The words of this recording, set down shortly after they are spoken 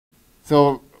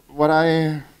So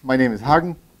my name is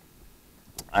Hagen.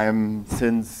 I'm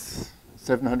since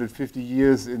 750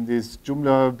 years in this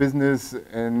Joomla business,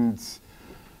 and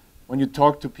when you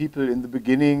talk to people in the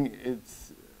beginning,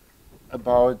 it's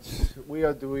about we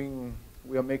are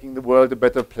making the world a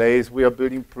better place, we are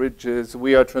building bridges,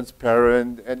 we are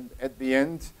transparent, and at the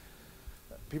end,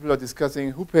 people are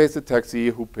discussing who pays the taxi,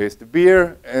 who pays the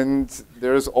beer, and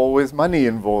there's always money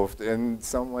involved, and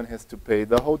someone has to pay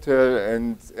the hotel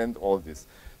and all this.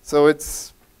 So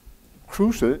it's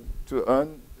crucial to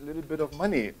earn a little bit of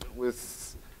money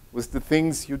with the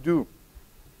things you do.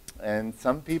 And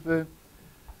some people,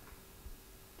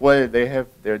 well, they have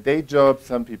their day job,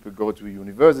 some people go to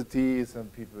university, some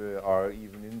people are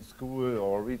even in school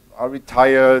or are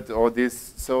retired or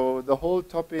this. So the whole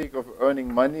topic of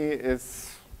earning money is,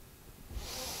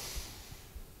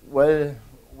 well,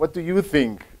 what do you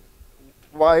think?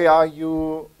 Why are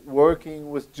you working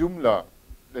with Joomla?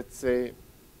 Let's say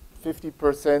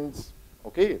 50%,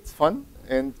 okay, it's fun,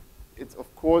 and it's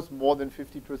of course more than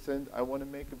 50%, I want to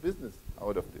make a business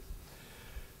out of this.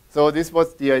 So this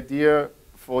was the idea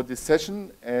for this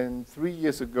session, and 3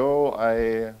 years ago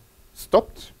I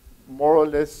stopped, more or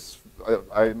less.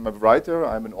 I'm a writer,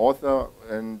 I'm an author,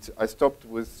 and I stopped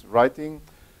with writing,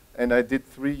 and I did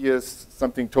 3 years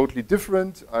something totally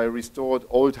different. I restored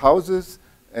old houses,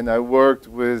 and I worked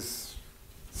with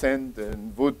sand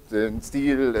and wood and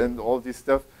steel and all this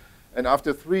stuff. And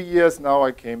after 3 years now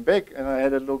I came back and I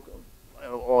had a look,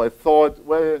 or I thought,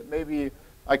 well, maybe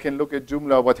I can look at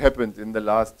Joomla, what happened in the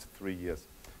last 3 years.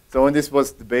 So, and this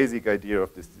was the basic idea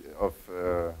of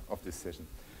this session.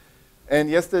 And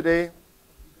yesterday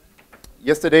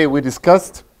we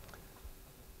discussed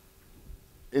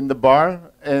in the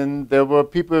bar, and there were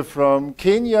people from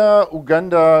Kenya,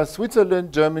 Uganda,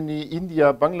 Switzerland, Germany,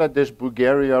 India, Bangladesh,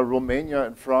 Bulgaria, Romania,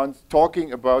 and France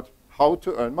talking about how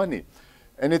to earn money.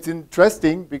 And it's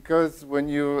interesting because when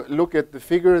you look at the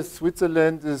figures,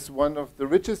 Switzerland is one of the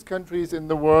richest countries in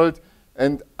the world,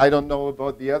 and I don't know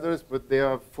about the others, but they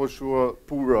are for sure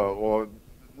poorer or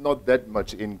not that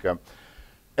much income.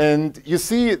 And you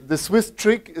see, the Swiss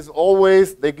trick is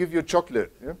always they give you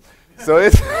chocolate. Yeah? So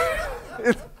it's,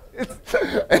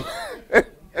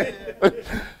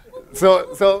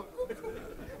 so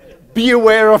be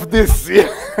aware of this. Yeah?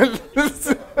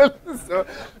 So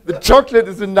the chocolate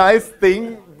is a nice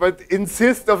thing, but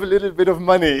insist of a little bit of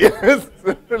money.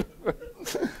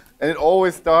 And it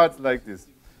always starts like this.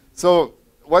 So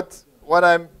what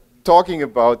I'm talking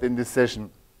about in this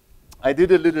session, I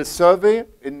did a little survey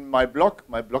in my blog.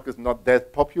 My blog is not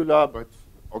that popular, but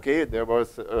okay, there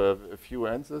was a few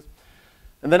answers.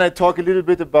 And then I talk a little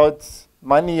bit about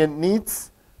money and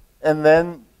needs, and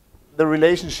then the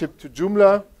relationship to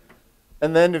Joomla,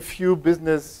 and then a few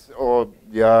business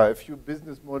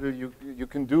model you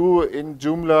can do in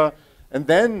Joomla, and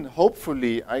then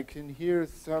hopefully I can hear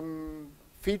some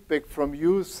feedback from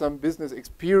you, some business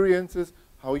experiences,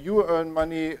 how you earn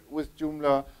money with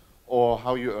Joomla, or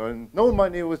how you earn no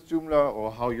money with Joomla,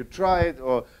 or how you tried,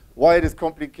 or why it is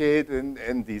complicated,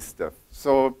 and this stuff.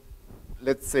 So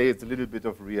let's say it's a little bit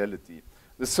of reality.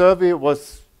 The survey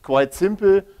was quite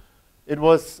simple. It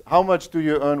was, how much do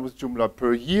you earn with Joomla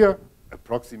per year?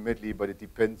 Approximately, but it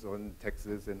depends on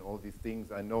taxes and all these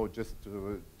things. I know, just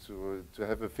to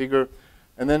have a figure.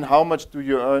 And then how much do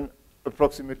you earn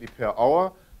approximately per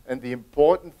hour? And the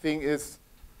important thing is,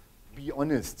 be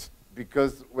honest.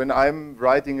 Because when I'm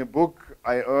writing a book,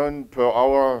 I earn per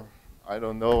hour, I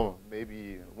don't know,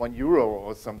 maybe €1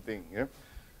 or something. Yeah?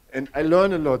 And I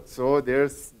learn a lot, so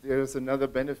there's another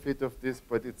benefit of this,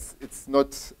 but it's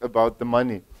not about the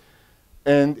money.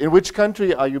 And in which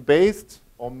country are you based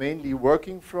or mainly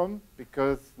working from?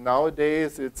 Because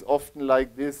nowadays it's often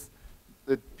like this,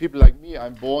 that people like me,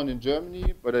 I'm born in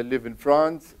Germany, but I live in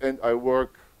France, and I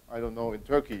work, I don't know, in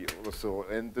Turkey or so,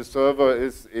 and the server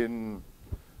is in,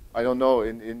 I don't know,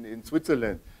 in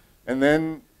Switzerland. And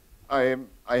then I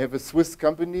have a Swiss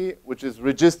company which is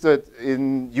registered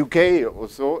in UK or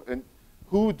so, and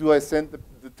who do I send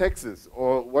the taxes,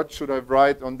 or what should I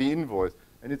write on the invoice?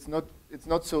 And it's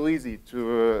not so easy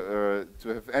to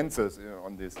have answers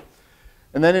on this.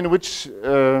 And then in which,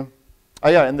 and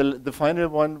the final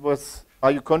one was,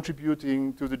 are you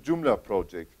contributing to the Joomla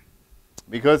project?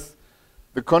 Because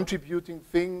the contributing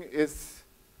thing is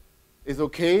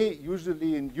okay.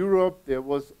 Usually in Europe there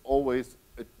was always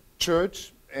a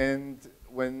church, and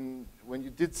when you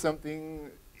did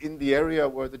something in the area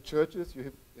where the church is,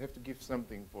 you have to give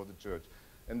something for the church.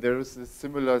 And there is a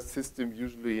similar system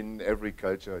usually in every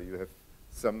culture. You have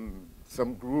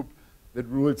some group that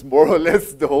rules more or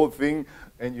less the whole thing,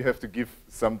 and you have to give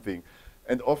something.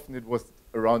 And often it was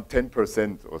around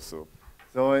 10% or so.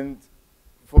 So, and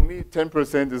for me,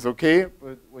 10% is okay,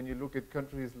 but when you look at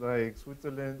countries like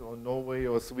Switzerland or Norway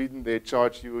or Sweden, they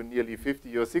charge you nearly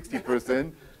 50 or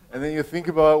 60%, and then you think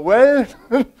about, well,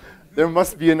 there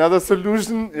must be another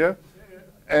solution, yeah?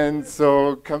 And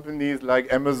so companies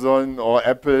like Amazon or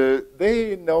Apple,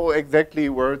 they know exactly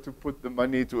where to put the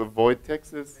money to avoid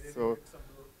taxes. So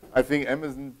I think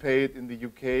Amazon paid in the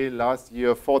UK last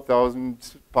year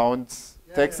 £4,000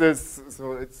 taxes.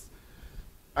 So it's,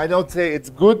 I don't say it's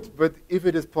good, but if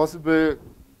it is possible,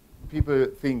 people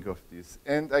think of this.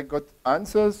 And I got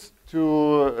answers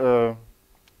to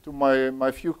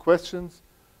my few questions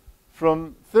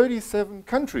from 37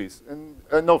 countries, and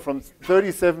no, from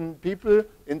 37 people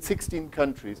in 16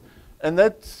 countries. And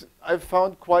that I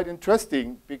found quite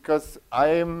interesting, because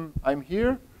I'm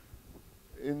here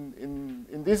in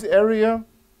this area,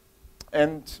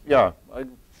 and yeah,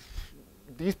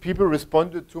 these people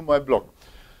responded to my blog.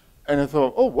 And I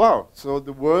thought, oh wow, so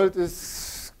the world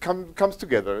is comes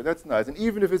together. That's nice. And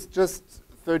even if it's just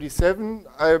 37,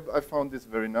 I found this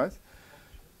very nice.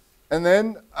 And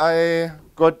then I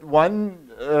got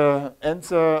one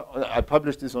answer. I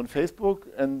published this on Facebook,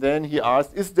 and then he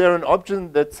asked, is there an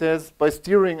option that says, by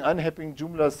steering unhappy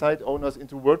Joomla site owners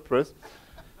into WordPress?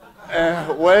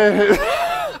 Well,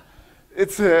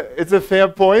 it's a fair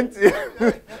point.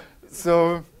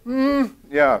 So,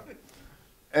 yeah.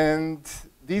 And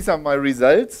these are my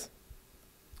results.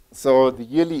 So the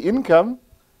yearly income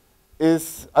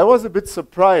is, I was a bit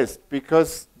surprised,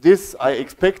 because this I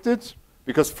expected.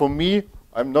 Because for me,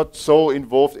 I'm not so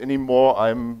involved anymore.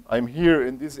 I'm here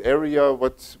in this area,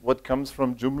 what comes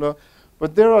from Joomla.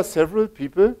 But there are several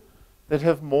people that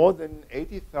have more than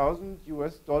 80,000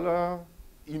 US dollar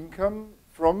income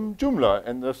from Joomla.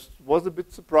 And this was a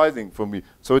bit surprising for me.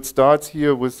 So it starts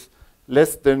here with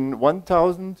less than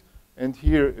 1,000, and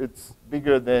here it's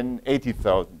bigger than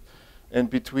 80,000. And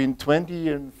between 20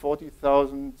 and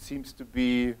 40,000 seems to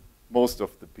be most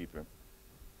of the people.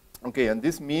 Okay, and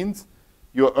this means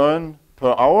you earn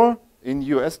per hour in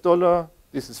US dollar.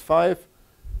 This is 5.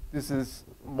 This is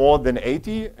more than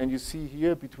 80. And you see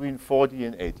here between 40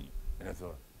 and 80. And I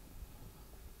thought,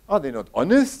 are they not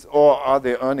honest? Or are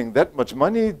they earning that much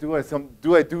money? Do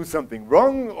I do something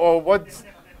wrong? Or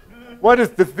what is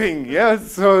the thing? Yeah,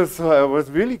 so I was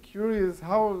really curious,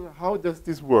 how does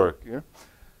this work? Yeah?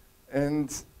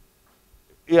 And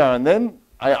yeah, and then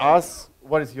I asked,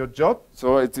 what is your job?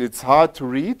 So it's hard to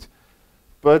read.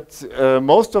 But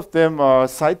most of them are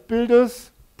site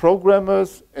builders,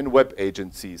 programmers, and web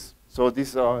agencies. So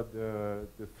these are the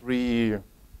three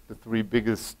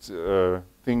biggest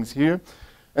things here.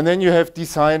 And then you have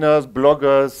designers,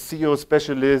 bloggers, SEO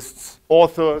specialists,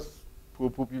 authors,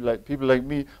 people like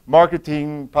me,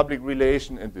 marketing, public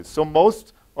relation, and this. So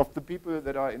most of the people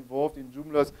that are involved in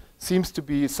Joomla seems to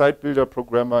be site builder,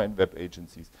 programmer, and web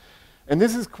agencies. And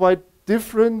this is quite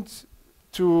different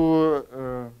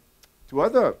to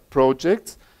other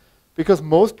projects, because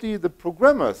mostly the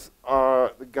programmers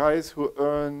are the guys who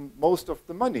earn most of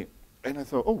the money. And I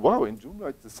thought, oh wow, in Joomla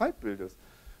it's the site builders.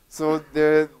 So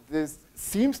there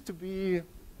seems to be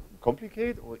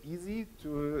complicated or easy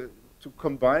to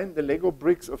combine the Lego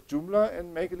bricks of Joomla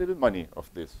and make a little money of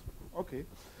this. Okay.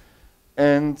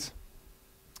 And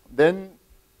then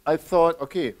I thought,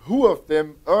 okay, who of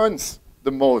them earns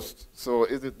the most? So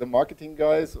is it the marketing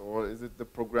guys, or is it the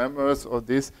programmers, or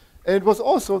this? And it was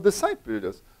also the site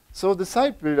builders. So the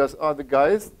site builders are the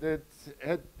guys that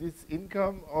had this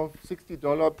income of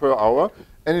 $60 per hour,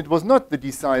 and it was not the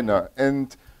designer,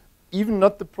 and even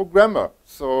not the programmer.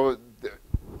 So,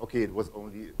 okay, it was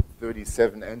only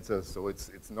 37 answers, so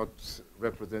it's not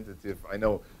representative, I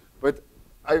know. But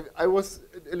I was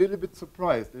a little bit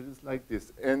surprised that it's like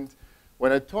this. And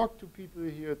when I talked to people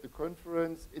here at the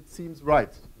conference, it seems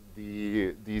right,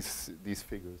 these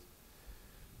figures.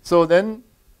 So then,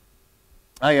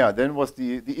 then was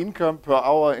the income per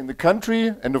hour in the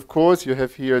country. And of course, you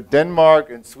have here Denmark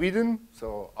and Sweden.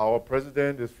 So our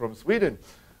president is from Sweden.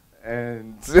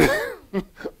 And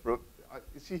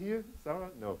is she here,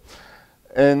 Sarah? No.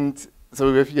 And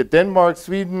so we have here Denmark,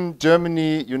 Sweden,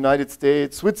 Germany, United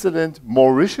States, Switzerland,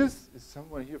 Mauritius. Is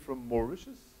someone here from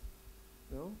Mauritius?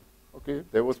 No? Okay,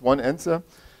 there was one answer.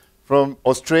 From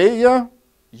Australia,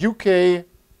 UK,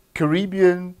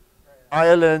 Caribbean,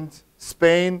 Ireland,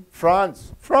 Spain,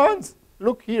 France. France,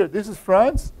 look here, this is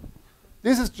France.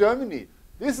 This is Germany.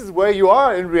 This is where you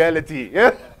are in reality.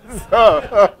 Yeah? So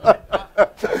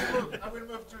I will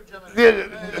move to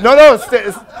Germany. No,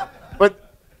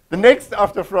 but the next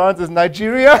after France is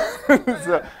Nigeria.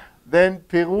 So then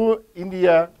Peru,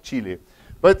 India, Chile.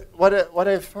 But what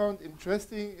I found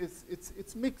interesting is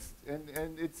it's mixed,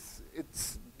 and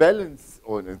it's balanced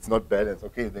oh, it's not balanced.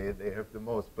 Okay, they have the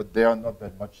most, but they are not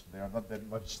that much. There are not that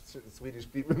much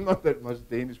Swedish people, not that much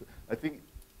Danish. I think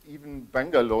even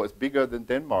Bangalore is bigger than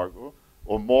Denmark,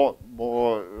 or more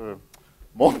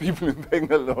people in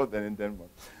Bangalore than in Denmark.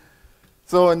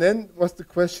 So, and then was the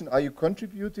question, are you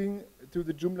contributing to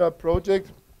the Joomla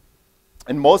project?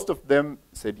 And most of them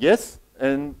said yes,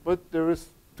 but there is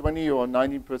 20 or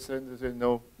 19% that say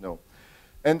no, no.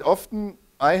 And often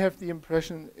I have the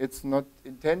impression it's not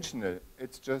intentional.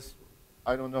 It's just,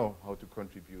 I don't know how to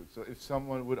contribute. So if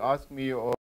someone would ask me,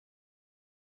 or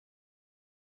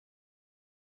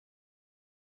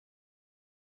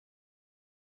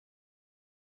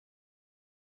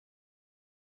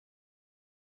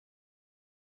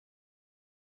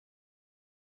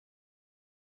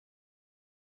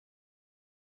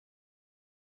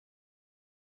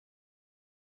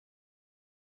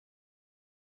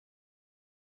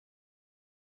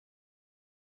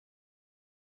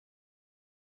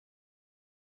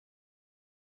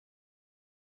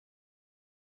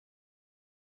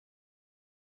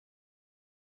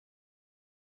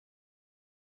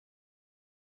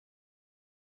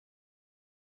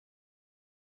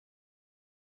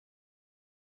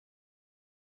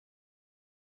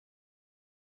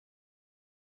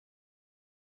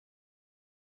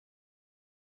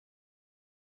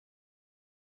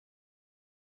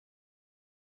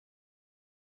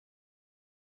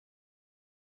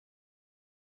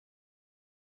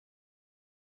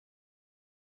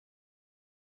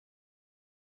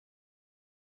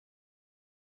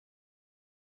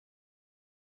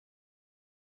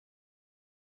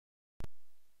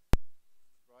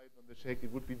on the shake,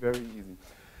 it would be very easy.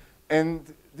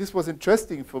 And this was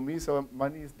interesting for me, so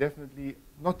money is definitely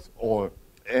not all.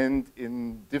 And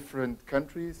in different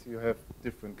countries, you have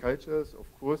different cultures, of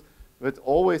course, but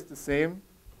always the same.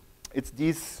 It's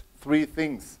these three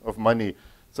things of money.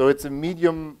 So it's a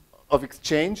medium of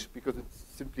exchange, because it's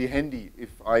simply handy. If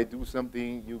I do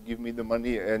something, you give me the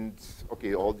money, and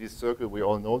okay, all this circle, we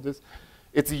all know this.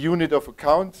 It's a unit of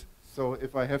account. So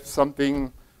if I have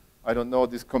something, I don't know,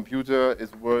 this computer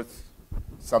is worth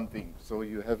something. So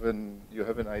you have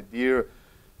an idea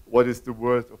what is the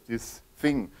worth of this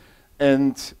thing.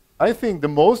 And I think the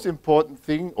most important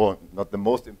thing, or not the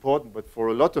most important, but for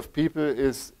a lot of people,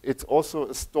 is it's also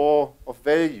a store of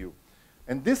value.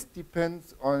 And this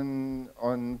depends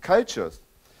on cultures.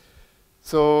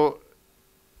 So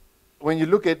when you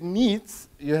look at needs,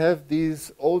 you have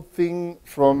this old thing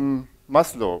from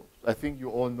Maslow. I think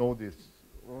you all know this.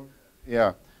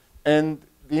 Yeah. And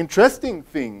the interesting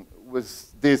thing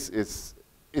with this is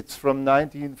it's from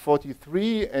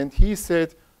 1943, and he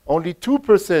said only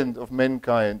 2% of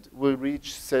mankind will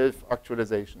reach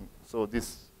self-actualization. So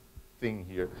this thing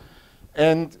here.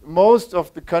 And most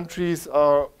of the countries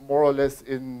are more or less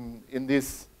in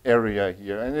this area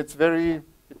here. And it's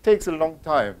it takes a long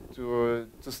time to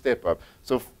step up.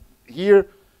 So here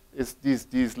is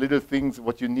these little things,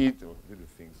 what you need, or little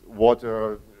things,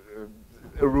 water,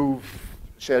 a roof,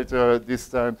 shelter this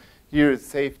time. Here is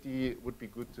safety. It would be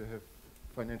good to have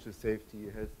financial safety,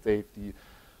 health safety,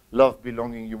 love,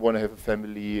 belonging. You want to have a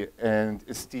family, and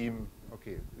esteem.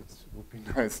 Okay, it would be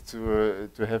nice to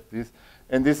have this.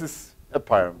 And this is a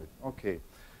pyramid. Okay.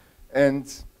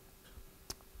 And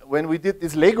when we did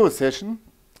this Lego session,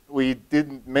 we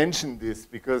didn't mention this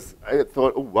because I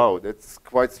thought, oh wow, that's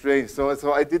quite strange.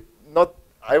 So I did not.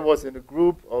 I was in a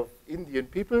group of Indian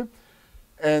people,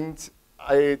 and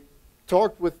I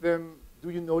talked with them, do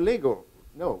you know Lego?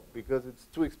 No, because it's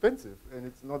too expensive and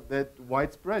it's not that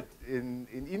widespread in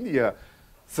India.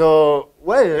 So,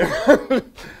 well,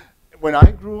 when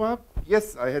I grew up,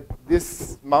 yes, I had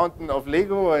this mountain of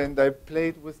Lego and I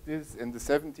played with this in the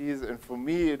 70s, and for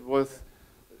me it was,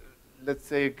 let's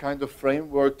say, a kind of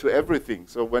framework to everything.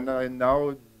 So when I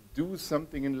now do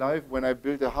something in life, when I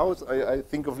build a house, I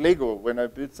think of Lego. When I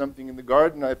build something in the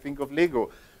garden, I think of Lego.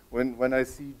 When I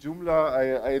see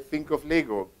Joomla, I think of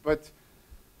Lego. But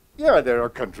yeah, there are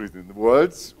countries in the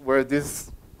world where this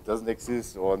doesn't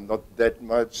exist, or not that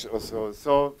much or so.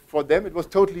 So for them it was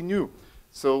totally new.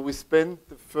 So we spent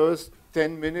the first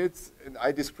 10 minutes and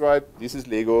I described, this is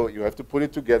Lego, you have to put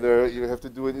it together, you have to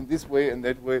do it in this way and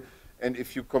that way. And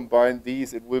if you combine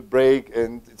these, it will break,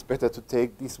 and it's better to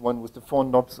take this one with the 4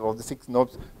 knobs or the 6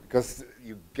 knobs, because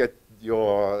you get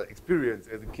your experience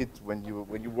as a kid when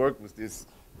you work with this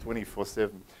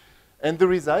 24/7. And the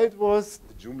result was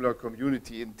the Joomla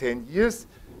community in 10 years.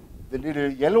 The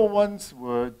little yellow ones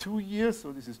were 2 years,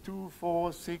 so this is 2,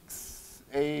 4, 6,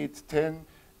 8, 10.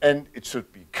 And it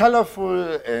should be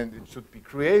colorful, and it should be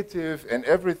creative and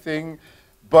everything,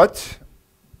 but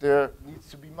there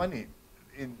needs to be money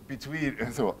in between.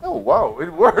 And so, oh wow,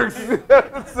 it works.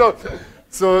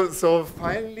 So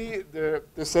finally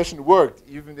the session worked,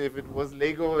 even if it was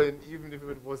Lego and even if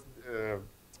it was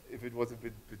a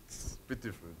bit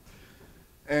different.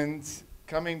 And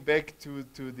coming back to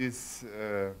this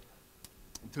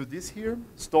here,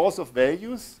 stores of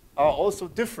values are also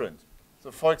different.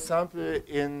 So for example,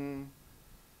 in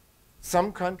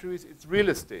some countries it's real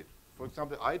estate. For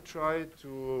example, I try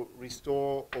to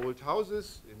restore old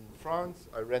houses in France.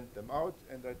 I rent them out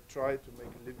and I try to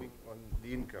make a living on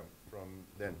the income from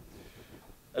them.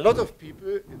 A lot of people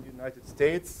in the United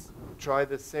States try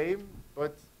the same,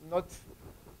 but not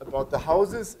about the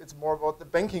houses, it's more about the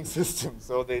banking system.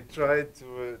 So they try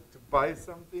to buy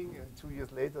something, and 2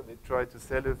 years later they try to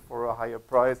sell it for a higher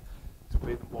price to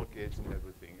pay the mortgage and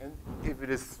everything. And if it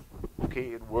is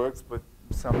okay, it works, but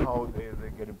somehow they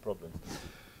get in problems.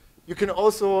 You can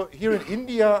also, here in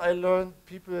India, I learned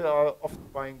people are often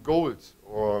buying gold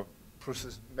or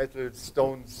precious metal,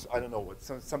 stones, I don't know, what,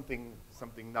 something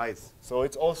nice. So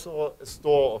it's also a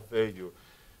store of value.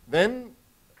 Then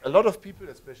a lot of people,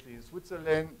 especially in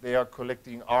Switzerland, they are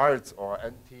collecting arts or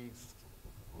antiques,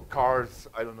 cars,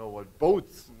 I don't know what,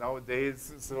 boats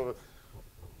nowadays. So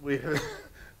we have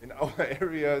in our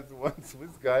area, one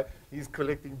Swiss guy, he's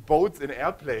collecting boats and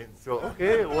airplanes. So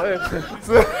okay, well,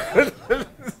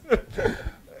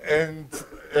 and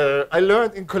I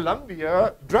learned in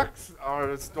Colombia, drugs are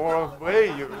a store of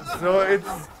value. So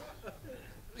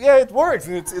yeah, it works.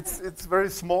 It's very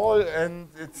small and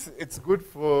it's good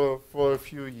for a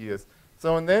few years.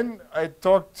 So and then I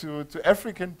talked to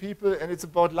African people, and it's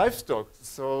about livestock.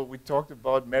 So we talked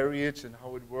about marriage and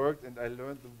how it worked, and I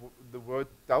learned the word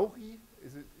dowry.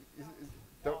 Is it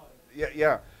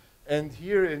yeah. And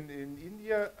here in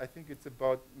India, I think it's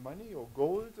about money or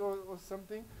gold or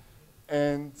something.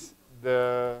 And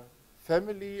the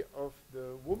family of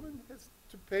the woman has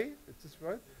to pay, is this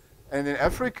right? And in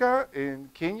Africa, in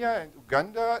Kenya and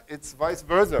Uganda, it's vice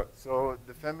versa. So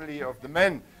the family of the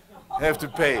men have to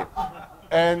pay.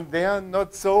 And they are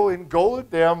not so in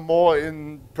gold, they are more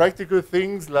in practical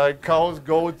things like cows,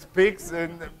 goats, pigs,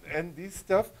 and this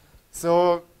stuff.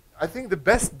 So I think the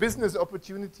best business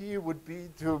opportunity would be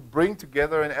to bring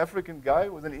together an African guy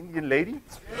with an Indian lady.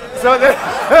 So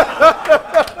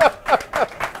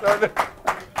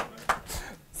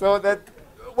that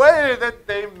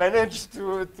they manage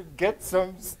to get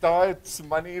some start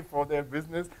money for their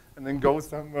business and then go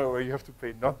somewhere where you have to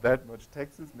pay not that much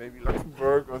taxes, maybe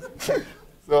Luxembourg or something.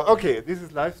 So okay, this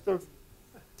is livestock.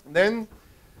 Then,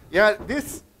 yeah,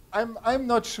 this I'm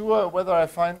not sure whether I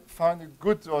found it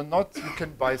good or not. You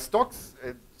can buy stocks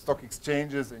at stock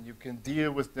exchanges and you can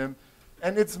deal with them.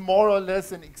 And it's more or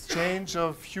less an exchange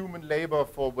of human labor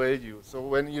for value. So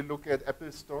when you look at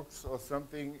Apple stocks or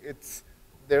something,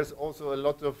 there's also a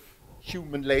lot of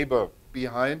human labor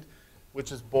behind,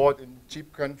 which is bought in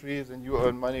cheap countries, and you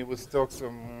earn money with stocks.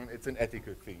 So it's an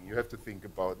ethical thing. You have to think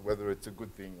about whether it's a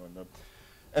good thing or not.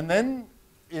 And then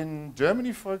in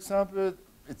Germany, for example,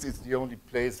 it's the only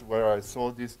place where I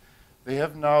saw this. They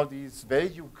have now these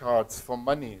value cards for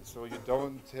money, so you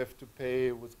don't have to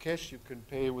pay with cash. You can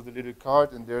pay with a little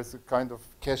card, and there's a kind of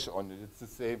cash on it. It's the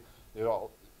same. There are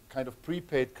kind of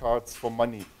prepaid cards for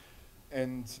money,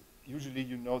 and usually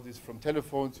you know this from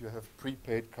telephones. You have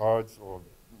prepaid cards or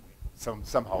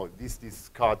somehow this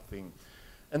card thing.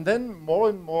 And then more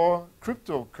and more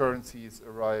cryptocurrencies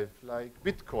arrive, like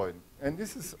Bitcoin. And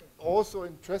this is also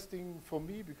interesting for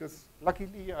me because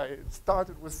luckily I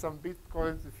started with some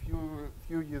Bitcoins a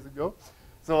few years ago.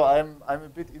 So I'm a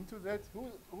bit into that. Who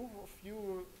of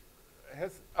you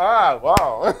has? Ah,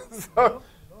 wow.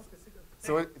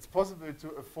 So it's possible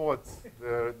to afford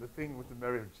the thing with the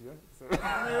marriage, yeah? So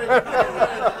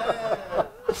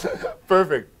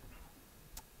perfect.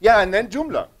 Yeah, and then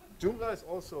Joomla. Joomla is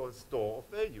also a store of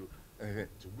value.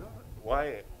 Joomla?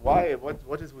 Why?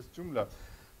 What is with Joomla?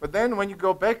 But then when you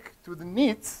go back to the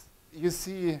needs, you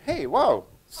see, hey, wow.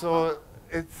 So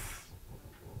it's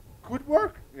good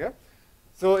work, yeah?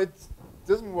 So it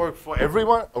doesn't work for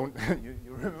everyone. Oh, you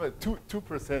remember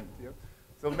 2%, yeah?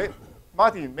 So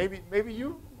Martin, maybe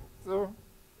you? So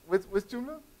with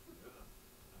Joomla?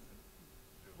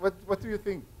 What do you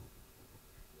think?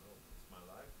 Well, it's my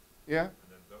life. Yeah?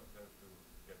 And then don't have to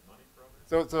get money from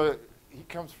it. So he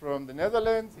comes from the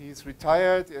Netherlands, he's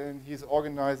retired, and he's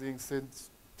organizing since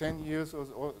 10 years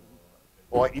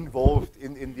or involved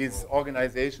in this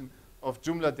organization of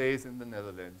Joomla Days in the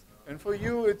Netherlands. And for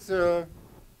you, it's in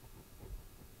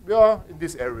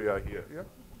this area here,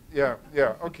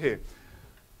 yeah, okay.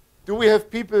 Do we have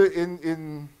people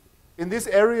in this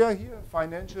area here,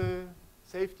 financial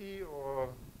safety or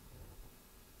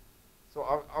So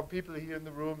are people here in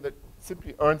the room that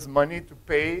simply earns money to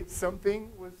pay something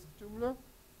with Joomla?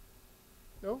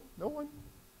 No? No one?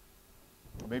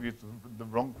 Maybe it's the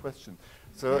wrong question.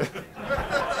 So,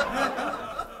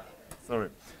 sorry.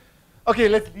 Okay,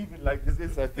 let's leave it like this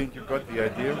is. I think you got the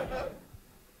idea.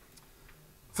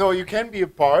 So you can be a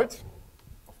part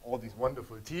of all these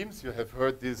wonderful teams. You have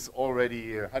heard this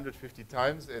already 150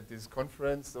 times at this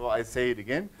conference, so I say it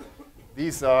again.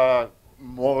 These are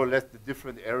more or less the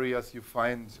different areas you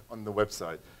find on the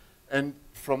website. And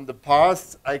from the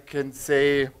past, I can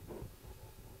say,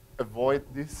 avoid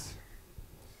this.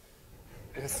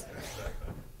 Yes.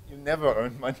 You never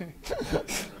earn money.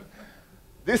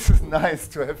 This is nice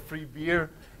to have free beer.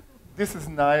 This is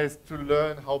nice to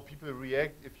learn how people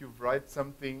react if you write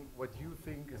something what you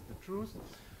think is the truth.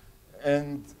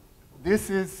 And this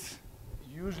is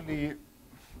usually,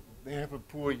 they have a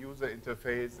poor user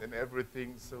interface and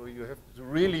everything, so you have to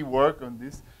really work on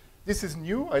this. This is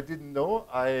new, I didn't know.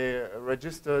 I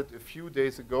registered a few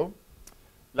days ago.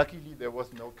 Luckily, there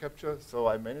was no capture, so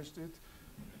I managed it.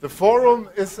 The forum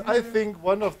is, I think,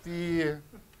 one of the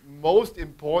most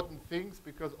important things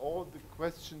because all the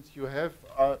questions you have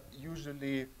are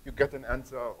usually, you get an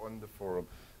answer on the forum.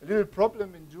 A little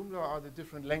problem in Joomla are the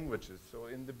different languages. So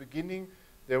in the beginning,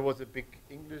 there was a big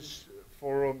English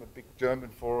forum, a big German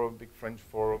forum, big French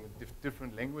forum, in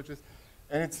different languages.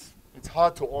 And it's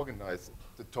hard to organize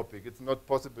the topic. It's not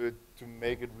possible to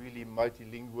make it really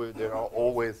multilingual. There are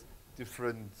always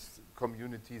different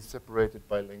communities separated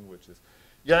by languages.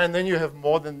 Yeah, and then you have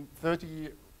more than 30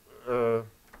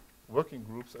 working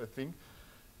groups, I think.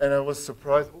 And I was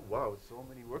surprised, oh wow, so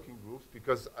many working groups,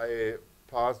 because I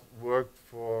worked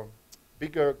for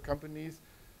bigger companies,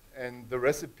 and the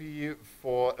recipe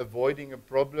for avoiding a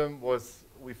problem was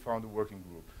we found a working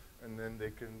group. And then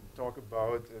they can talk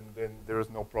about, and then there is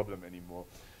no problem anymore.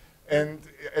 And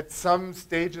at some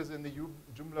stages in the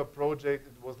Joomla project,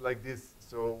 it was like this.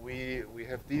 So we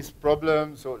have these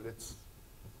problems, so let's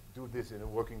do this in a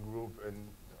working group, and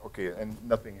okay, and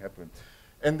nothing happened.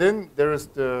 And then there is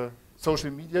the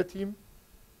social media team.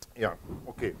 Yeah,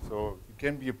 okay, so you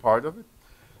can be a part of it.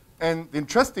 And the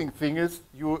interesting thing is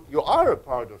you are a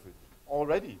part of it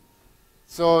already.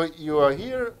 So you are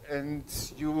here, and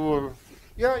you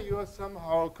are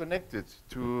somehow connected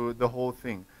to the whole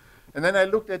thing. And then I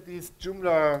looked at this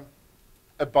Joomla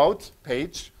About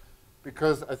page,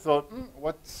 because I thought,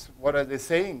 what are they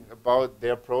saying about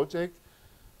their project?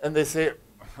 And they say,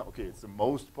 okay, it's the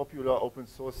most popular open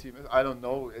source CMS. I don't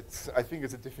know. I think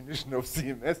it's a definition of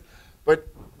CMS. But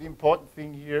the important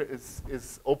thing here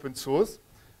is open source.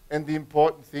 And the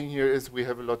important thing here is we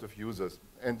have a lot of users.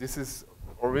 And this is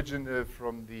original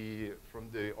from the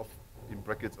in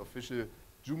brackets, official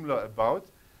Joomla About.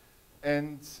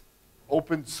 And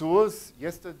open source,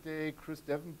 yesterday Chris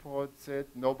Davenport said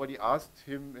nobody asked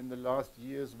him in the last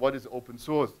years, what is open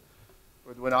source?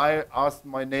 But when I asked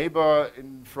my neighbor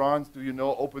in France, do you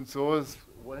know open source?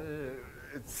 Well,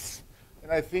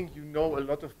 and I think you know a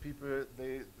lot of people,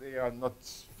 they are not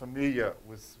familiar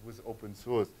with open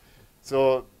source.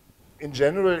 So in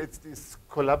general, it's this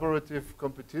collaborative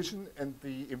competition, and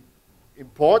the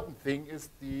important thing is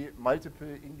the multiple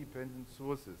independent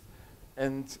sources.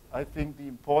 And I think the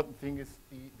important thing is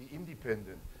the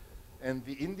independent. And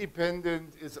the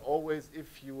independent is always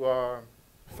if you are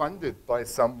funded by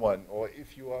someone or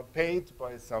if you are paid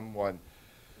by someone.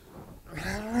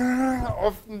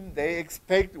 Often they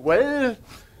expect, well,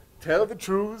 tell the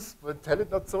truth, but tell it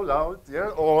not so loud, yeah?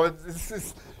 Or this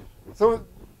is, so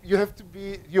you have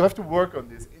to work on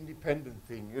this independent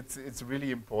thing. It's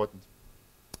really important.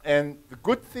 And the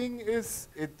good thing is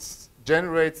it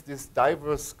generates this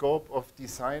diverse scope of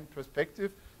design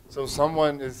perspective. So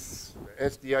someone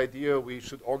has the idea we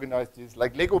should organize this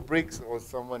like Lego bricks, or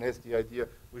someone has the idea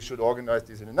we should organize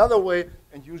this in another way,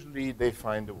 and usually they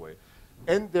find a way.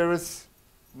 And there is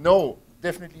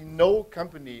definitely no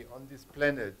company on this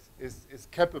planet is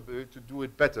capable to do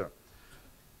it better.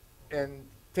 And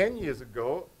 10 years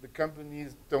ago, the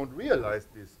companies don't realize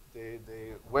this. They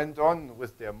went on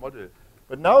with their model.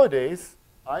 But nowadays,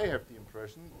 I have the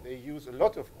impression they use a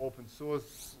lot of open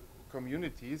source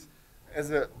communities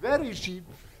as a very cheap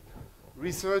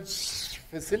research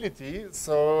facility,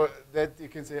 so that you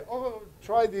can say, oh,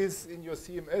 try this in your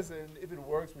CMS, and if it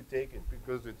works, we take it,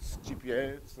 because it's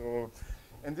GPL. So,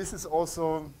 and this is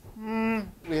also,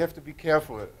 we have to be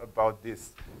careful about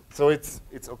this. So it's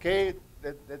okay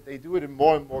that they do it, and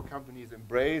more companies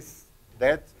embrace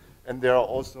that, and there are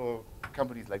also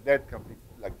companies like that,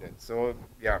 So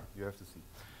yeah, you have to see.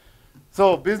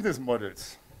 So business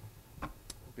models.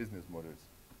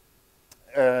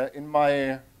 In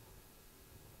my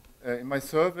In my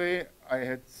survey, I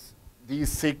had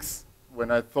these 6.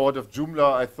 When I thought of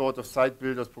Joomla, I thought of site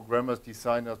builders, programmers,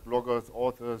 designers, bloggers,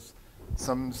 authors,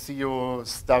 some SEO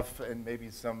stuff, and maybe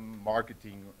some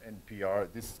marketing and PR.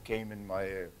 This came in my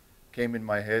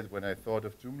head when I thought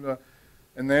of Joomla.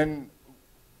 And then,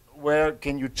 where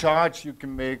can you charge? You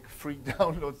can make free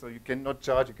downloads, or you cannot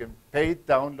charge. You can paid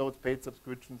downloads, paid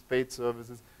subscriptions, paid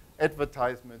services,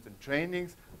 advertisements, and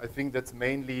trainings. I think that's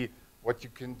mainly what you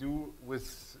can do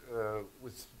with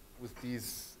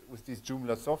these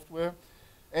Joomla software.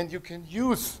 And you can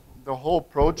use the whole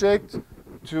project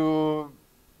to,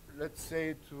 let's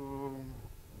say, to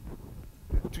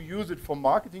use it for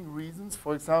marketing reasons.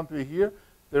 For example, here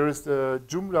there is the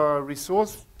Joomla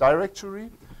resource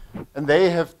directory, and they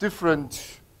have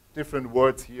different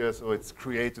words here. So it's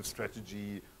creative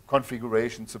strategy,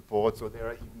 configuration support, so there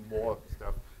are even more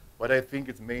stuff. But I think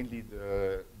it's mainly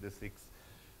the 6.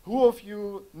 Who of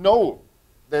you know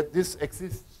that this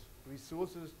exists?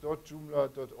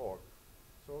 Resources.joomla.org.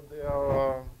 So there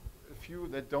are a few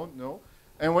that don't know.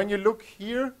 And when you look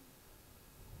here,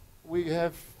 we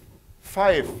have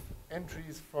 5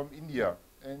 entries from India.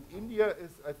 And India is,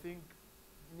 I think,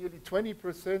 nearly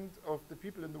 20% of the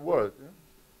people in the world. Yeah?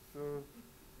 So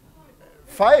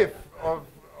 5 of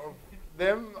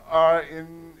them are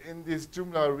in this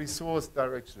Joomla resource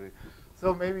directory.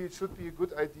 So maybe it should be a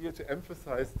good idea to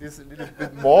emphasize this a little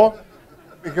bit more,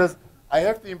 because I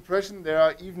have the impression there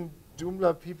are even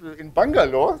Joomla people in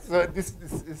Bangalore. So this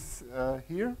is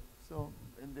here. So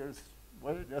and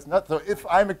there's not. So if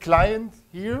I'm a client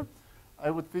here,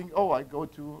 I would think, oh, I go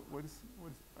to what is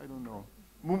I don't know,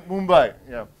 Mumbai.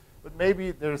 Yeah, but maybe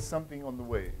there's something on the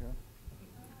way. Yeah?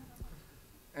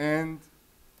 And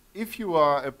if you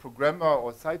are a programmer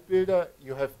or site builder,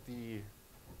 you have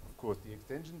of course, the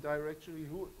extension directory.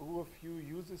 Who of you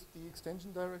uses the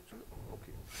extension directory?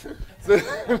 Okay.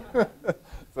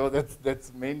 So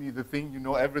that's mainly the thing. You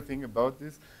know everything about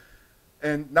this.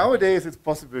 And nowadays, it's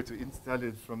possible to install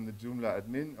it from the Joomla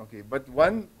admin. Okay, but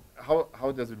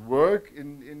how does it work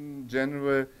in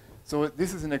general? So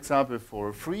this is an example for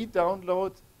a free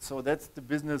download. So that's the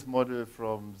business model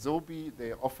from Zobi.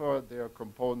 They offer their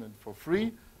component for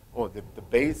free, or the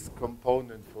base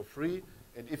component for free.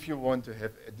 And if you want to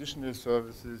have additional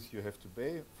services, you have to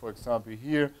pay. For example,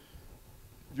 here,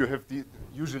 you have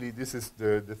usually this is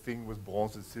the thing with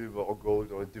bronze, silver, or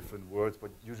gold, or different words,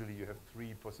 but usually you have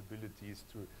 3 possibilities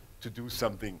to do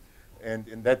something. And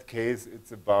in that case,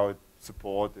 it's about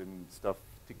support and stuff,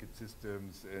 ticket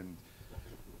systems, and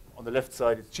on the left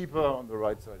side it's cheaper, on the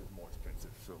right side it's more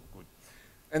expensive, so good.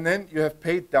 And then you have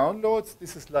paid downloads.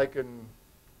 This is like an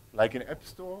app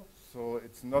store. So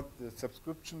it's not the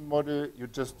subscription model. You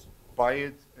just buy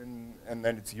it, and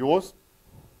then it's yours.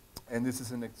 And this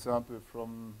is an example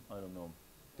from, I don't know.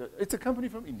 It's a company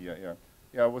from India, yeah.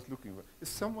 Yeah, I was looking. Is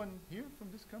someone here from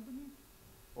this company?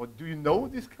 Or do you know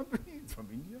this company? It's from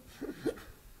India?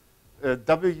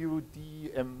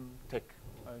 WDM Tech.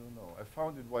 I don't know. I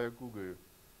found it via Google.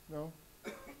 No?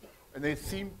 And they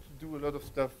seem to do a lot of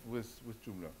stuff with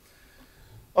Joomla.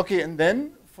 Okay, and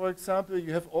then, for example,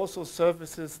 you have also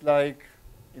services like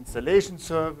installation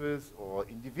service or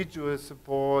individual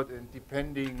support, and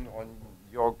depending on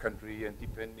your country and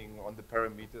depending on the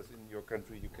parameters in your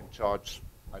country, you can charge,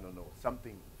 I don't know,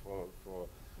 something for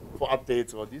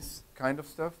updates or this kind of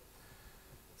stuff.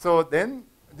 So then,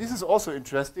 this is also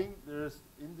interesting. There's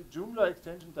in the Joomla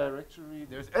extension directory,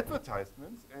 there's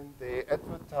advertisements, and they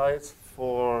advertise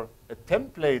for a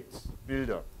template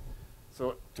builder.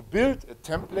 So to build a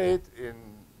template in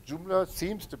Joomla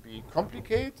seems to be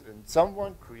complicated, and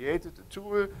someone created a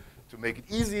tool to make it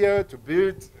easier to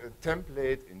build a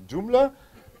template in Joomla,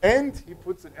 and he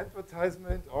puts an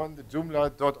advertisement on the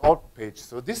joomla.org page.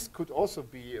 So this could also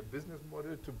be a business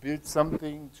model to build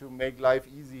something to make life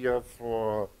easier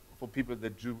for people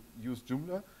that use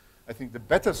Joomla. I think the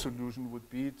better solution would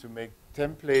be to make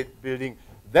template building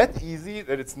that easy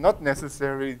that it's not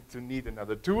necessary to need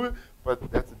another tool,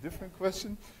 but that's a different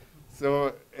question.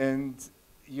 So, and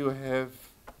you have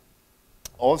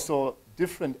also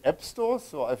different app stores.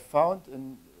 So I found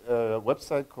a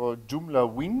website called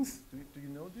Joomla Wings. Do you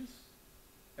know this?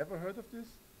 Ever heard of this?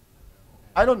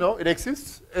 I don't know. It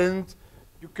exists, and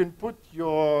you can put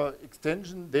your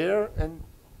extension there, and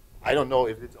I don't know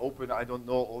if it's open. I don't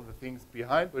know all the things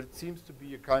behind, but it seems to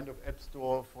be a kind of app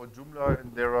store for Joomla,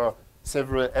 and there are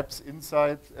several apps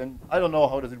inside, and I don't know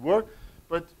how does it work,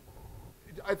 but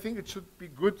I think it should be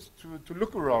good to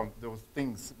look around those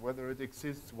things, whether it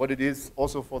exists, what it is,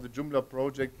 also for the Joomla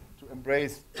project to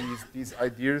embrace these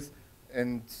ideas,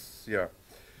 and yeah.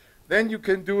 Then you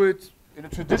can do it in a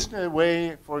traditional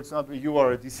way, for example, you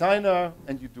are a designer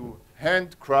and you do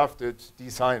handcrafted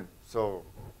design. So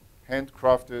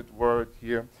handcrafted word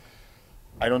here.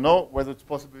 I don't know whether it's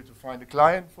possible to find a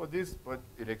client for this, but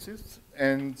it exists.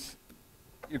 And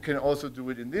you can also do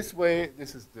it in this way.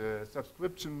 This is the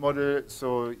subscription model,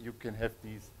 so you can have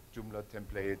these Joomla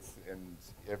templates and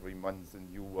every month a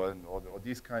new one or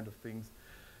these kind of things.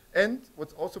 And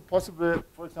what's also possible,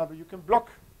 for example, you can blog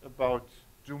about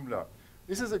Joomla.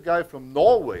 This is a guy from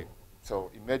Norway.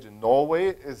 So imagine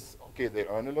Norway is, okay, they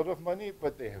earn a lot of money,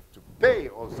 but they have to pay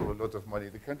also a lot of money.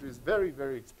 The country is very,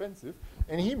 very expensive.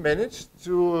 And he managed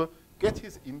to get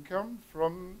his income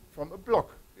from a blog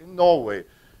in Norway.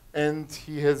 And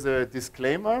he has a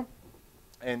disclaimer.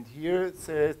 And here it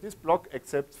says, this blog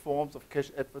accepts forms of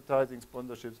cash advertising,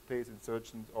 sponsorships, paid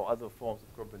insertions, or other forms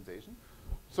of compensation.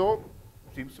 So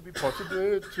it seems to be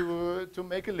possible to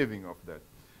make a living of that.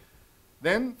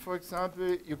 Then, for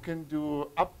example, you can do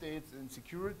updates in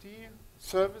security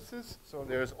services. So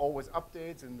there's always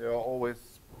updates, and there are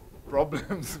always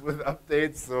problems with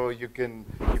updates. So you can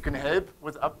help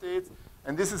with updates.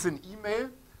 And this is an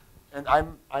email, and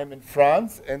I'm in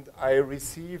France, and I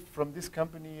received from this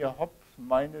company a hop-fr.com,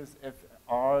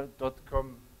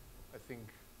 I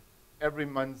think, every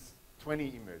month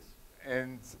 20 emails,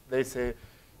 and they say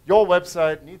your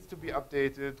website needs to be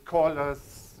updated. Call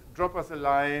us. Drop us a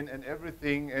line and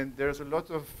everything, and there's a lot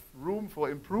of room for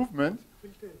improvement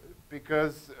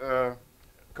because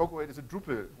Coco8 is a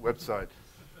Drupal website.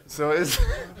 So it's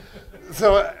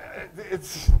so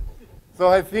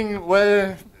I think,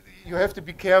 well, you have to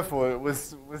be careful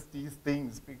with these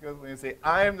things, because when you say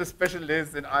I'm the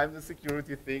specialist and I'm the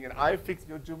security thing and I fix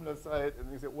your Joomla site,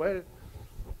 and you say, well,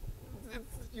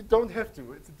 you don't have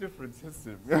to. It's a different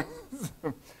system.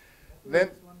 So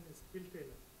then one is Phil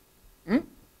Taylor. Hmm?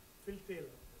 Phil Taylor.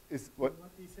 Is what?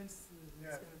 What he sends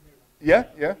Yeah,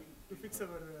 yeah. to fix our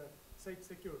site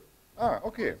secure. Ah,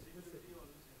 okay.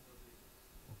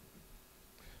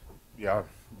 Yeah,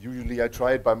 usually I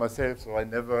try it by myself, so I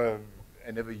never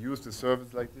used a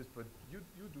service like this. But you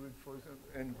do it for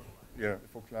and yeah,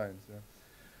 for clients. Yeah.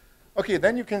 Okay,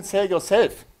 then you can sell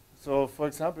yourself. So, for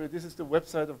example, this is the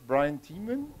website of Brian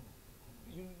Tiemann.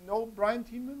 You know Brian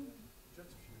Tiemann?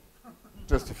 Just a few.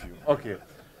 Just a few. Okay.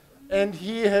 And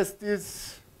he has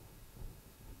this,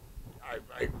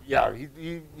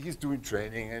 he's doing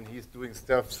training and he's doing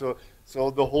stuff. So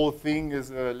the whole thing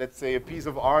is, let's say, a piece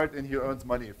of art, and he earns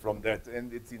money from that,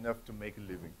 and it's enough to make a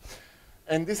living.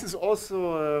 And this is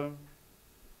also,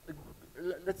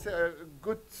 let's say, a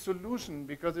good solution,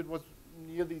 because it was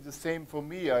nearly the same for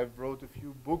me. I wrote a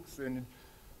few books, and it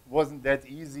wasn't that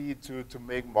easy to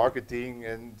make marketing,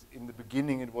 and in the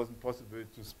beginning it wasn't possible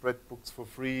to spread books for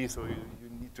free, so you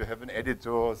need to have an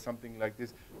editor or something like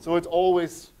this. So it's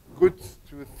always good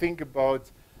to think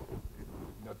about,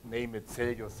 not name it,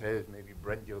 sell yourself, maybe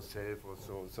brand yourself or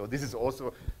so. So this is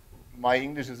also, my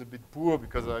English is a bit poor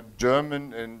because I'm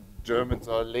German, and Germans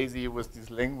are lazy with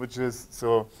these languages.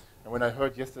 So, and when I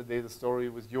heard yesterday the story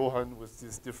with Johan with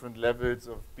these different levels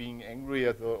of being angry,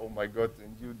 I thought, oh my God,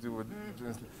 and you do it.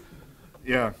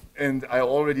 Yeah, and I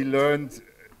already learned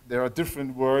there are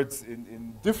different words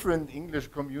in different English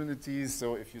communities.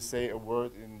 So if you say a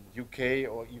word in UK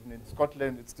or even in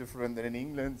Scotland, it's different than in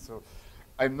England. So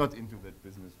I'm not into that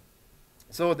business.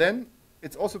 So then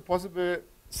it's also possible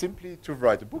simply to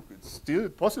write a book. It's still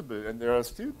possible, and there are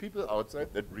still people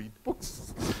outside that read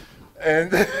books.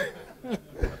 And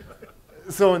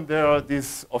so and there are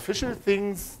these official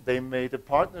things. They made a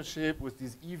partnership with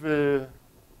this evil,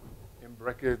 in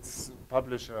brackets,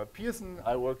 publisher Pearson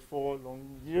I worked for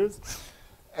long years.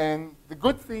 And the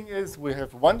good thing is we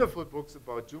have wonderful books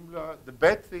about Joomla. The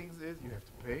bad thing is you have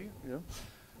to pay. Yeah?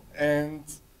 And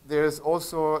there's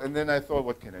also, and then I thought,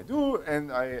 what can I do?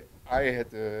 And I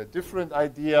had a different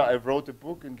idea. I wrote a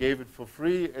book and gave it for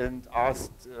free and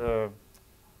asked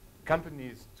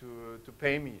companies to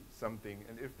pay me something.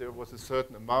 And if there was a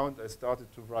certain amount, I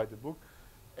started to write a book.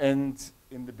 And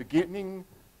in the beginning,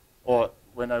 or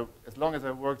as long as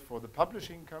I worked for the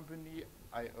publishing company,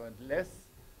 I earned less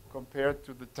compared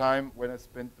to the time when I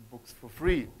spent the books for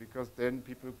free, because then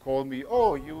people call me,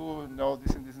 oh, you know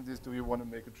this and this and this, do you want to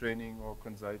make a training or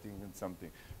consulting and something?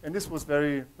 And this was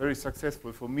very, very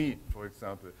successful for me, for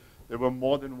example. There were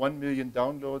more than 1 million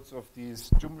downloads of these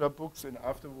Joomla books, and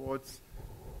afterwards,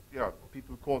 yeah,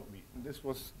 people called me, and this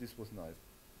was nice.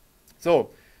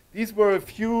 So these were a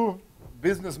few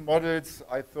business models.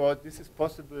 I thought this is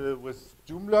possible with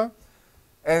Joomla.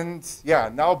 And yeah,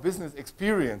 now business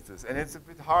experiences. And it's a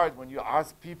bit hard when you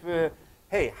ask people,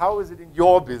 hey, how is it in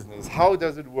your business? How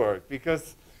does it work?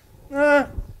 Because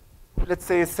let's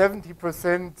say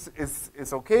 70%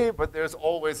 is okay, but there's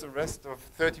always a rest of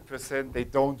 30% they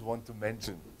don't want to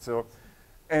mention. So,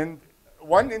 and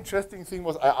one interesting thing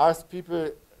was I asked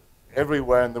people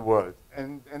everywhere in the world,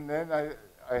 and then I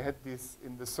had this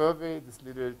in the survey, this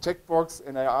little checkbox,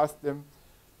 and I asked them,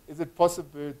 is it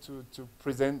possible to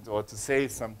present or to say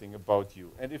something about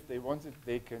you? And if they wanted,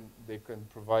 they can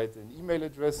provide an email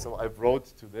address. So I wrote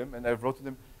to them, and I wrote to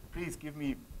them, please give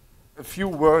me a few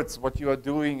words what you are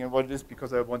doing and what it is,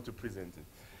 because I want to present it.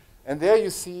 And there you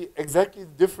see exactly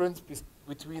the difference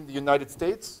between the United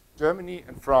States, Germany,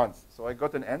 and France. So I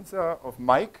got an answer of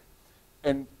Mike,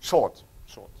 and short.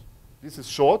 This is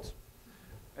short.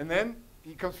 And then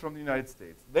he comes from the United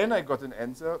States. Then I got an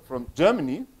answer from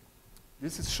Germany.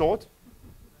 This is short.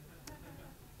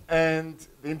 And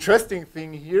the interesting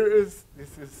thing here is,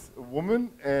 this is a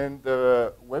woman, and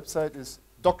the website is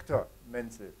Dr.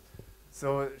 Menzel.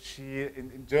 So she,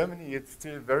 in Germany, it's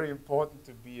still very important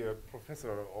to be a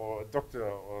professor or a doctor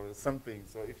or something.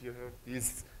 So if you have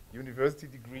this university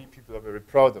degree, people are very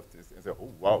proud of this. And say, oh,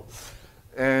 wow.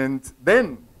 And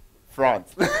then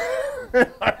France.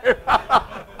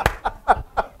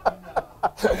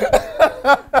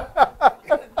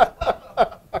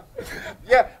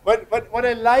 Yeah, but what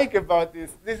I like about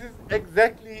this is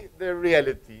exactly the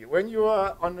reality. When you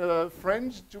are on a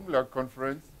French Joomla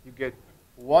conference, you get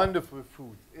wonderful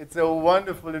food. It's a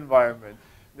wonderful environment.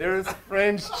 There is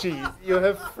French cheese. You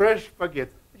have fresh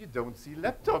baguettes. You don't see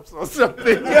laptops or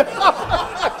something.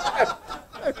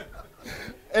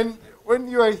 And when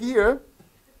you are here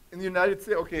in the United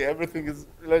States, okay, everything is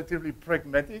relatively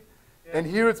pragmatic. Yeah. And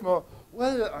here it's more,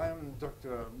 well, I'm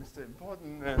Dr. Mr.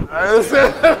 Important. And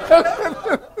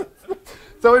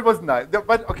so it was nice.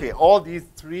 But okay, all these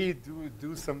three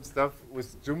do some stuff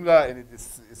with Joomla, and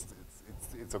it's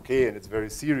okay, and it's very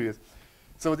serious.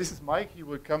 So this is Mike. He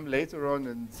will come later on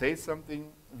and say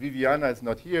something. Viviana is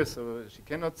not here, so she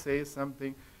cannot say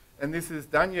something. And this is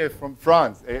Daniel from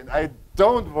France. And I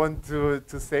don't want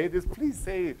to say this. Please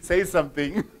say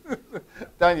something.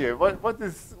 Daniel, what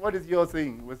is your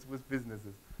thing with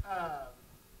businesses? As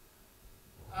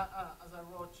I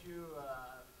wrote you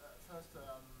first,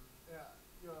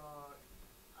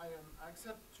 I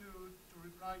accept to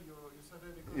reply your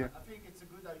survey because yeah. I think it's a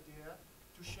good idea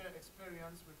to share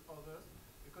experience with others,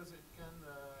 because it can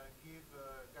give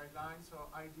guidelines or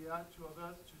idea to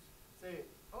others to say,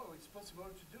 oh, it's possible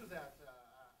to do that.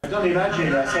 Don't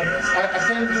imagine. I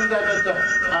can't do that, but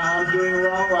I'm doing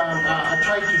wrong. I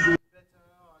try to do better.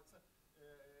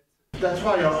 That's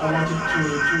why I wanted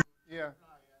to yeah. and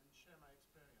share my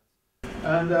experience.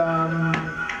 And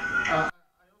I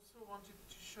also wanted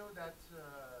to show that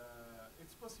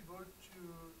it's possible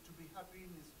to be happy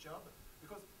in this job,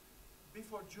 because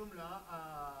before Joomla,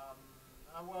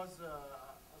 I was,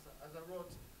 as I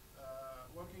wrote,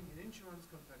 working in insurance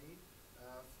company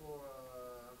for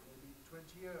maybe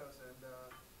 20 years, and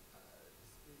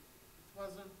it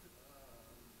wasn't,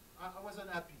 I wasn't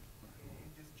happy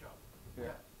in this job.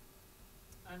 Yeah.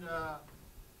 And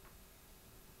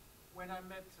when I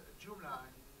met Joomla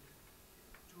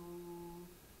in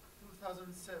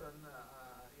 2007,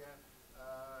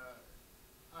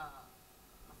 I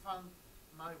found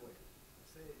my way.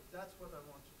 Say, that's what I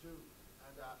want to do,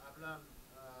 and I've learned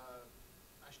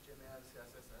HTML,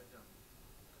 CSS. I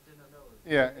didn't know it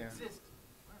exists.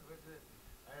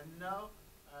 And now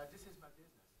this is my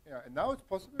business. Yeah, and now it's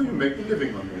possible you make a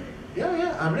living on it.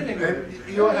 Yeah, I'm living on it. And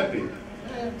you're happy.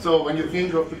 Yeah. So when you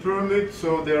think of the pyramid,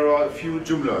 so there are a few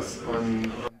Joomlas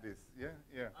on this.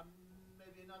 Yeah. I'm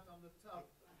maybe not on the top.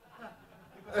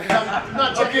 I'm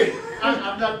not okay.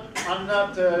 I'm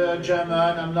not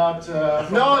German. I'm not.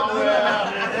 No.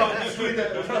 From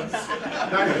Sweden.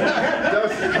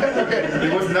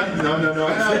 It was not. No.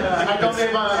 I don't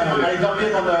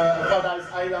live on a paradise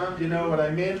island. You know what I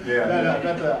mean? Yeah.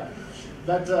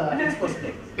 But it's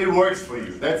possible. It works for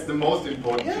you. That's the most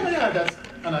important thing. Yeah. That's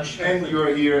and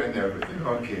you're here and everything.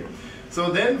 Okay. So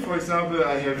then, for example,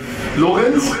 I have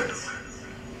Lorenz.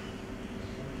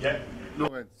 Yeah.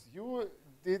 Lorenz, you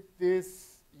did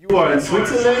this. You are in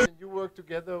Switzerland, and you work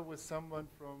together with someone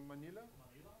from Manila.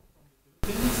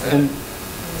 And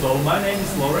so my name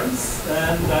is Lawrence,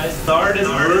 and I started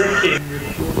working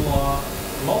with Joomla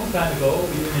a long time ago,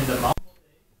 even in the Mambo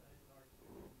days. I started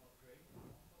Joomla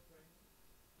training,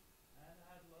 and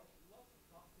I had lots of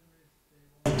customers. They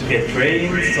wanted to get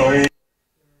trained, so there are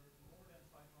more than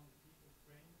 500 people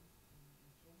trained in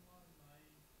Joomla in my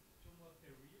Joomla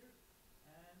career.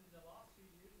 And in the last few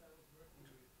years, I was working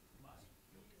with Mike.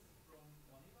 He's from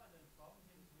Manila, and I found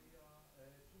him via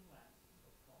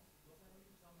Joomla.com. Because I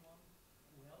needed someone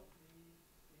who helped me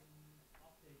in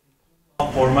updating Joomla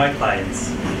for my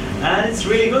clients. And it's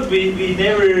really good. We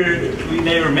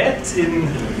never met in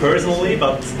personally,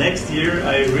 but next year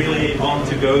I really want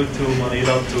to go to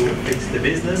Manila to fix the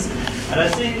business. And I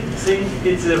think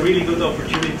it's a really good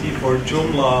opportunity for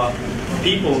Joomla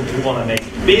people who want to make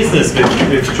business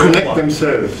with Joomla. Connect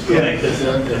themselves. Connect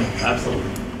themselves,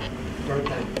 absolutely.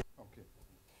 Okay.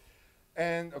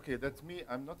 And okay, that's me.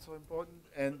 I'm not so important.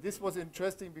 And this was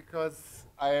interesting because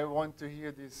I want to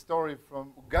hear this story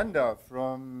from Uganda,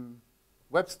 from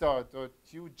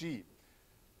webstart.ug.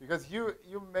 Because you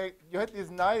had this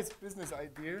nice business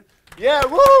idea. Yeah,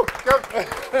 woo! Come.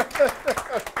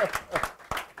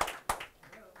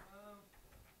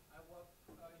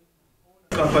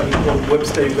 Company called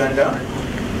Webster Uganda,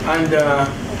 and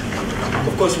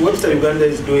of course Webster Uganda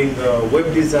is doing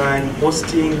web design,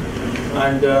 hosting,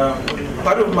 and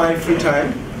part of my free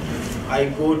time I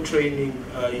go training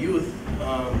youth,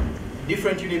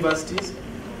 different universities.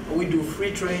 We do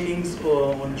free trainings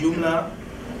on Joomla,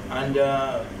 and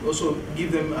also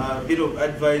give them a bit of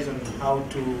advice on how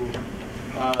to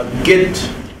get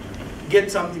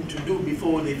something to do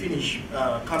before they finish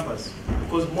campus,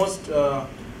 because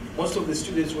most of the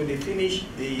students, when they finish,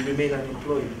 they remain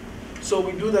unemployed. So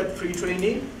we do that free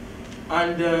training,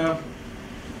 and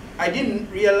I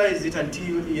didn't realize it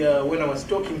until when I was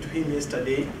talking to him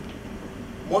yesterday.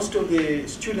 Most of the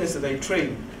students that I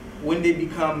train, when they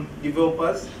become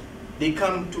developers, they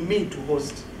come to me to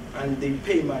host, and they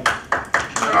pay money. I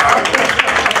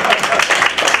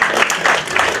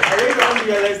later on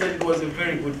realized that it was a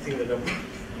very good thing that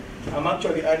I'm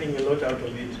actually earning a lot out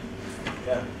of it.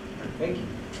 Yeah, thank you.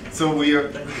 So we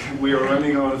are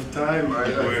running out of time. I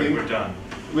think We're done.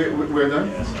 We're done?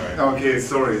 Yeah, sorry. Okay,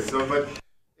 sorry. So, but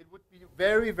it would be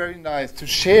very, very nice to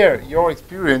share your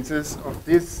experiences of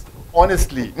this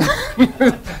honestly,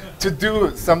 to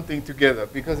do something together,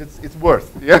 because it's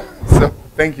worth. Yeah. So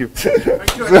thank you.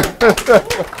 Thank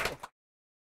you.